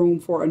make room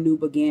for a new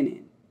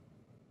beginning.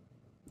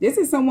 This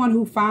is someone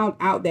who found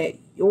out that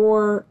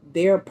you're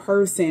their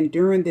person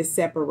during this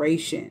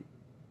separation,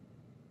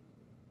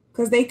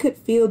 because they could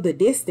feel the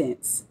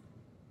distance,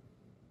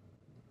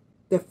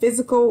 the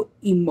physical,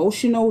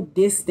 emotional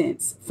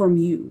distance from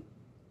you.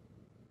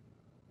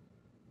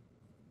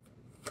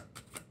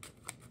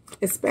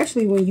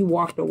 Especially when you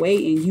walked away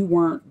and you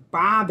weren't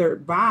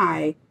bothered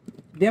by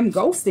them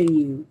ghosting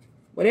you.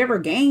 Whatever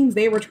games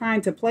they were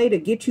trying to play to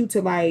get you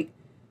to like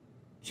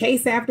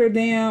chase after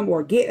them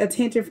or get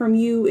attention from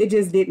you, it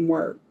just didn't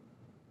work.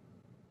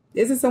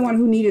 This is someone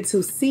who needed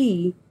to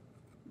see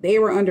they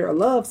were under a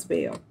love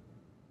spell.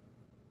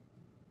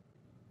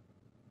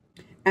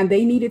 And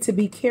they needed to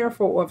be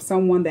careful of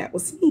someone that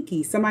was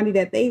sneaky, somebody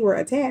that they were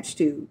attached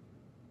to.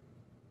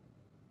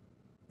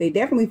 They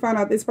definitely found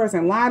out this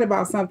person lied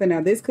about something.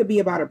 Now, this could be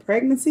about a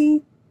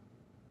pregnancy,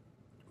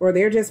 or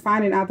they're just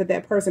finding out that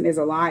that person is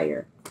a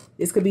liar.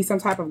 This could be some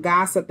type of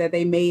gossip that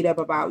they made up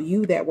about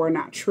you that were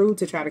not true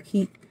to try to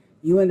keep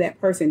you and that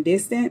person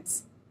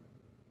distance.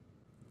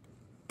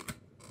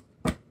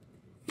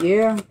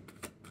 Yeah.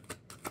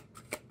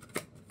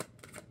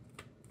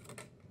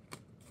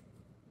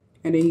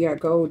 And then you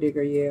got gold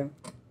digger, yeah.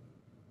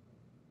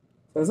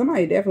 So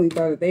somebody definitely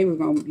thought that they was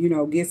going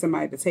to, get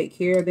somebody to take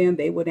care of them.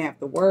 They wouldn't have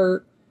to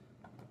work.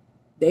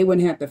 They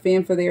wouldn't have to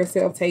fend for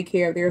themselves, take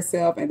care of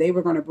themselves, and they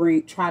were going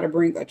to try to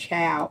bring a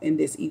child in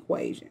this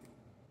equation.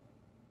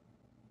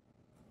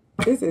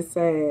 This is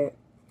sad.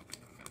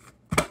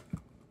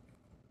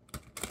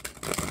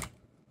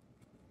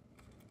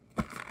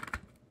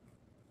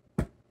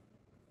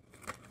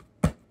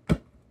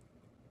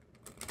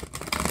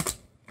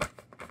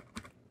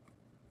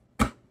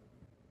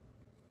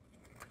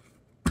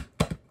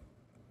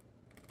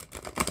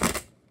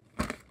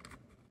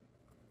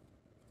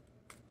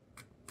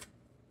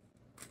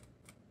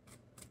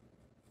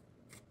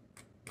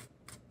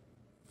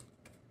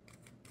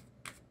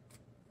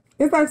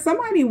 It's like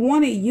somebody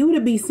wanted you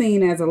to be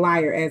seen as a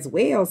liar as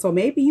well. So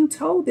maybe you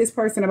told this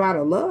person about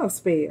a love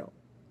spell.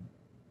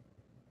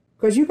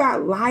 Because you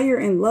got liar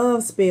and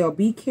love spell.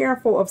 Be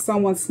careful of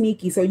someone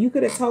sneaky. So you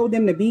could have told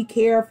them to be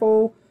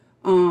careful.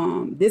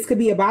 This could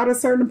be about a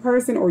certain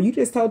person, or you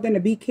just told them to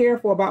be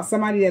careful about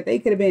somebody that they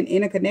could have been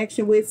in a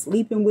connection with,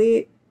 sleeping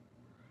with.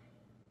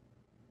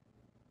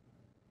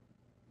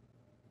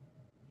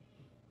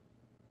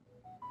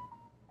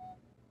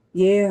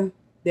 Yeah.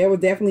 There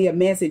was definitely a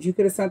message. You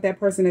could have sent that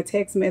person a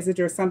text message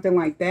or something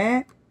like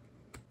that.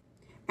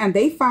 And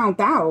they found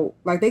out,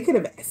 like they could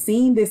have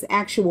seen this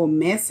actual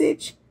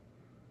message.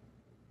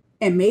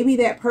 And maybe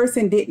that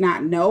person did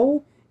not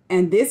know.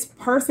 And this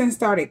person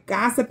started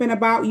gossiping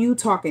about you,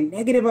 talking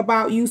negative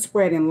about you,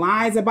 spreading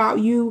lies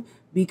about you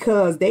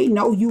because they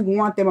know you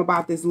warned them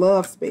about this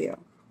love spell.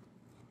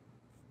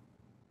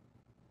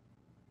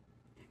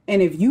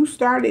 And if you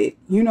started,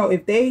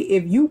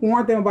 if you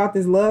warned them about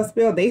this love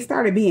spell, they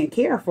started being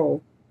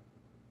careful.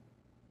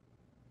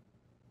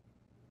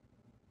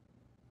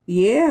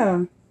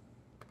 Yeah.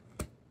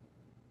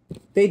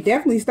 They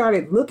definitely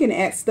started looking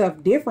at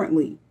stuff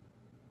differently.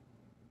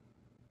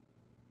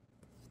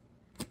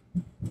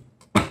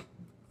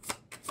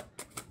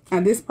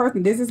 And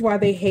this is why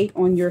they hate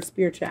on your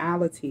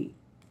spirituality,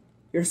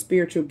 your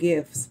spiritual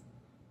gifts.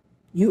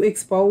 You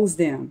expose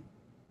them.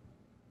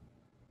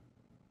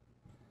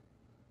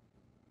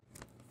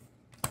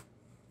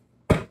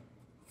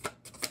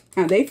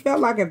 And they felt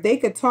like if they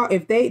could talk,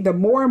 the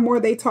more and more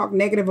they talk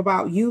negative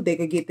about you, they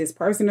could get this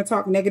person to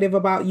talk negative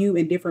about you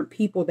and different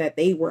people that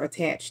they were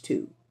attached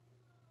to.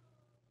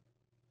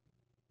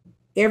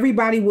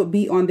 Everybody would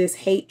be on this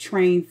hate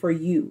train for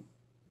you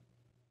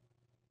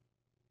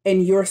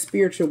and your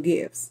spiritual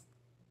gifts.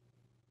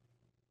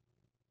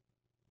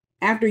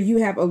 After you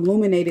have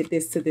illuminated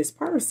this to this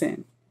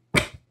person.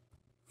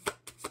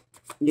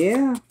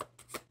 Yeah.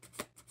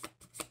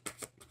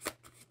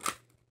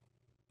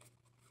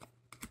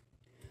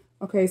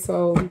 Okay,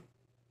 so I'm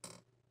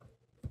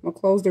going to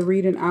close the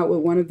reading out with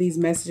one of these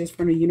messages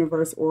from the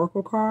Universe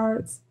Oracle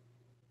cards.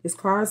 This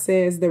card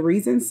says, the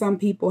reason some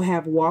people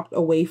have walked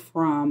away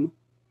from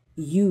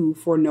you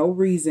for no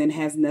reason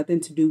has nothing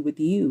to do with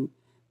you.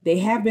 They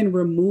have been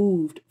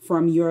removed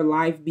from your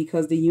life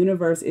because the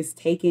universe is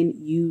taking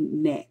you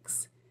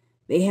next.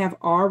 They have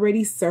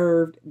already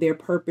served their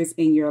purpose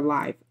in your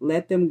life.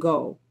 Let them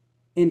go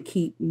and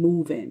keep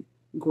moving.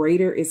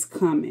 Greater is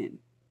coming.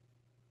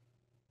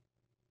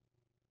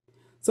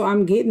 So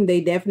I'm getting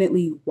they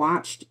definitely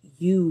watched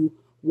you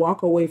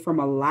walk away from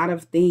a lot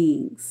of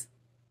things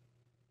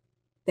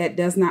that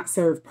does not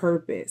serve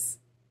purpose.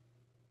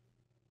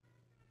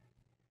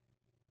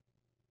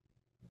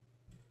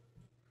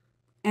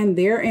 And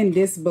they're in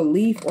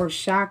disbelief or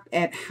shocked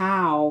at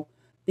how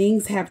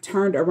things have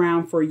turned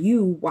around for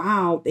you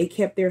while they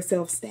kept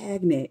themselves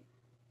stagnant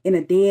in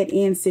a dead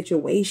end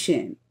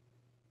situation.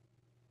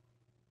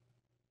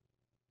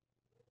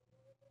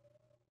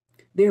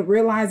 They're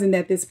realizing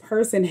that this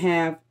person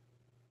have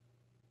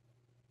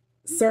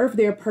served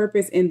their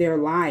purpose in their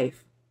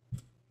life.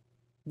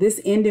 This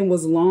ending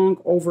was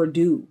long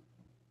overdue.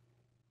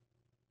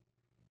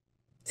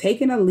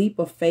 Taking a leap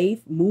of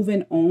faith,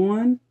 moving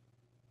on,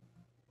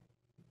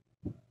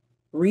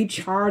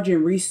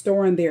 recharging,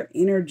 restoring their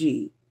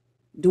energy,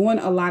 doing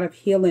a lot of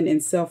healing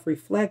and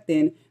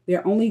self-reflecting,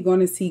 they're only going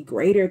to see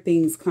greater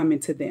things coming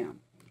to them.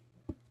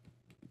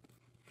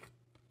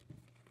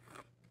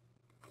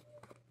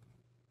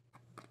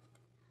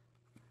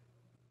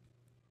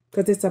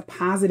 Because it's a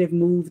positive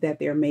move that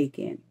they're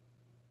making.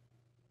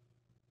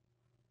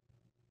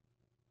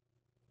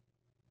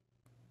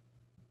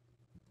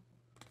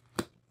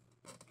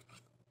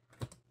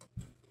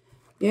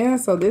 Yeah,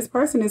 so this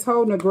person is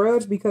holding a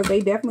grudge because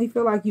they definitely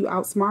feel like you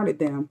outsmarted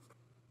them.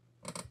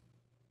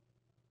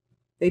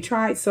 They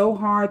tried so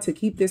hard to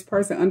keep this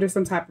person under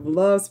some type of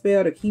love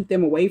spell, to keep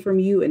them away from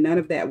you, and none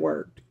of that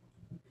worked.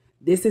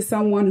 This is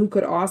someone who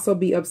could also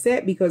be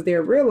upset because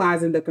they're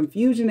realizing the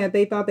confusion that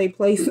they thought they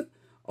placed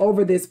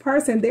over this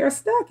person, they're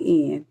stuck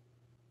in.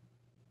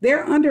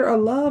 They're under a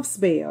love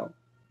spell.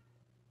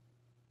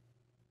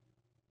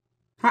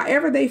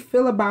 However they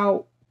feel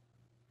about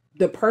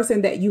the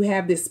person that you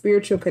have this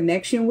spiritual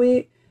connection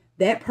with,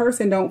 that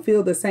person don't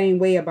feel the same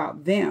way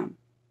about them.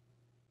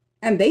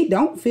 And they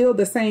don't feel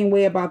the same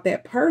way about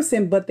that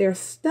person, but they're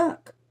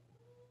stuck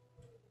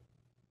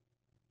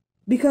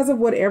because of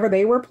whatever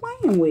they were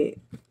playing with.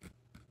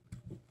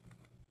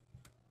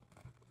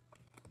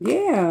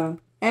 Yeah.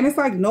 And it's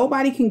like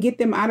nobody can get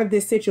them out of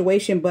this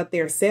situation but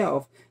their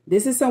self.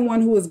 This is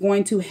someone who is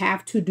going to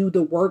have to do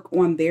the work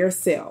on their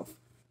self.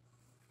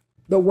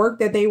 The work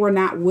that they were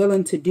not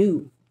willing to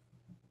do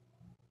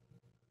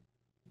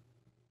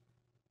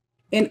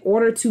in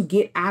order to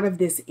get out of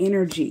this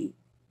energy.